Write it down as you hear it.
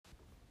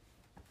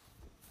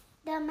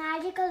the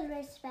magical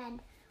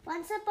wristband.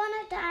 Once upon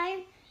a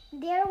time,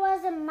 there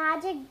was a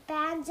magic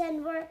band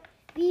and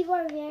we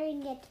were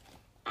wearing it.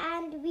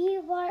 And we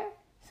were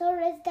so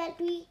rich that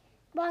we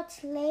bought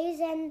sleighs,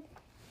 and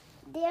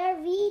there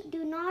we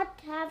do not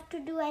have to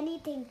do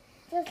anything,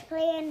 just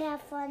play and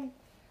have fun.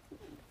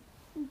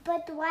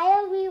 But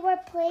while we were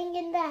playing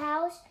in the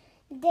house,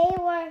 they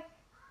were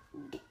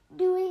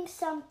doing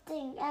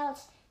something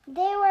else.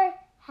 They were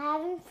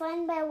having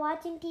fun by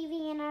watching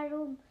TV in our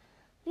room.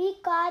 We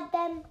caught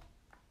them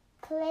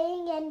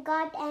playing and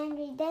got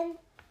angry.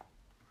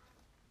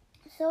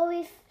 So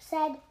we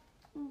said,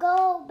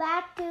 "Go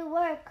back to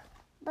work."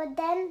 But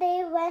then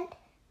they went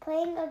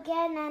playing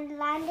again and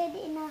landed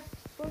in a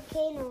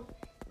volcano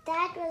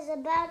that was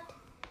about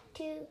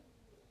to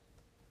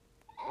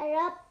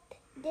erupt.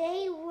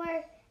 They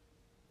were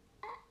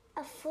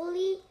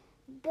fully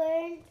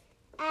burned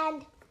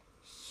and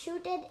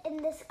shooted in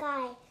the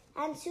sky,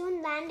 and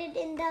soon landed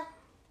in the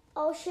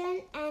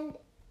ocean, and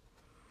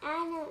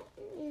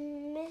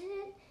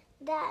admitted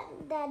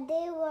that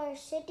they were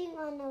sitting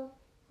on a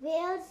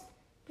whale's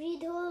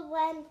breath hole.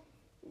 When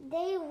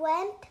they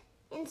went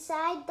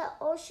inside the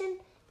ocean,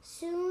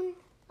 soon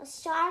a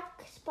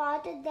shark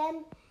spotted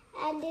them,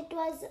 and it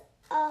was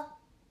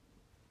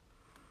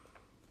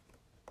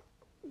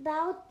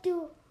about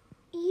to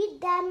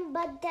eat them,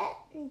 but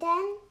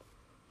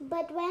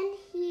when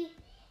he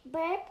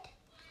burped,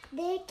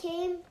 they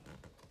came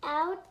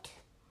out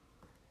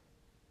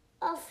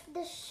of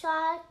the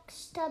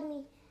shark's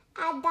tummy.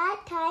 At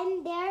that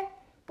time, there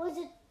was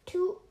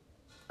two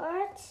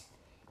earths.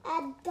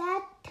 At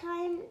that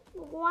time,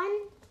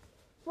 one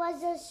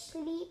was a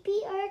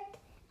sleepy earth,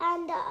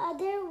 and the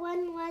other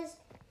one was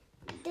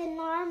the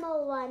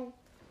normal one.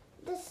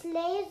 The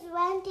slaves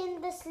went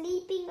in the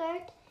sleeping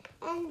earth,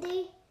 and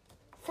they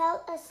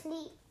fell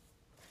asleep.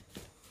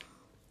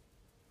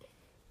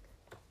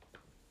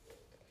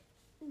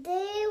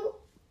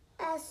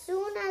 As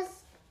soon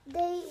as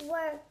they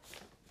were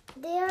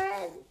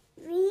there,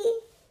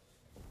 we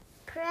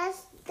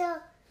pressed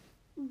the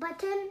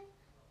button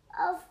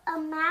of a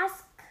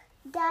mask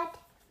that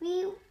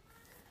we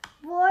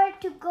wore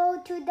to go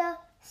to the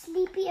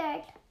sleepy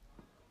earth.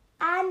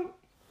 And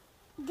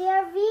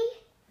there we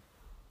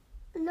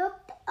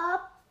looked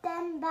up,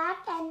 then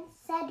back, and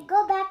said,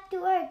 "Go back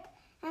to earth."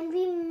 And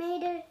we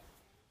made a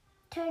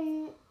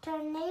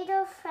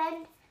tornado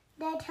friend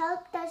that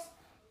helped us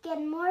get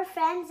more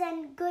friends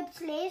and good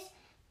slaves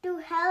to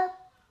help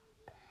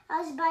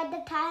us by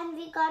the time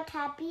we got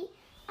happy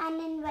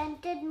and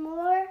invented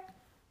more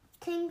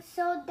things.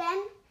 So then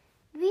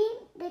we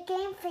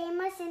became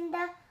famous in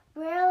the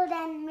world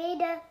and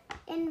made an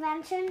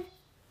invention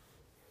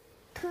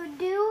to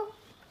do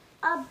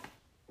a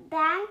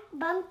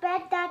bunk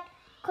bed that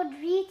could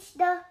reach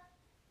the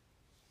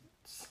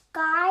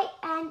sky,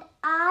 and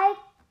I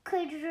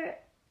could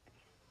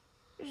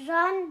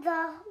run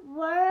the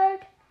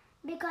world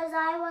because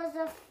I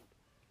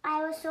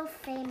was so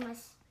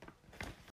famous.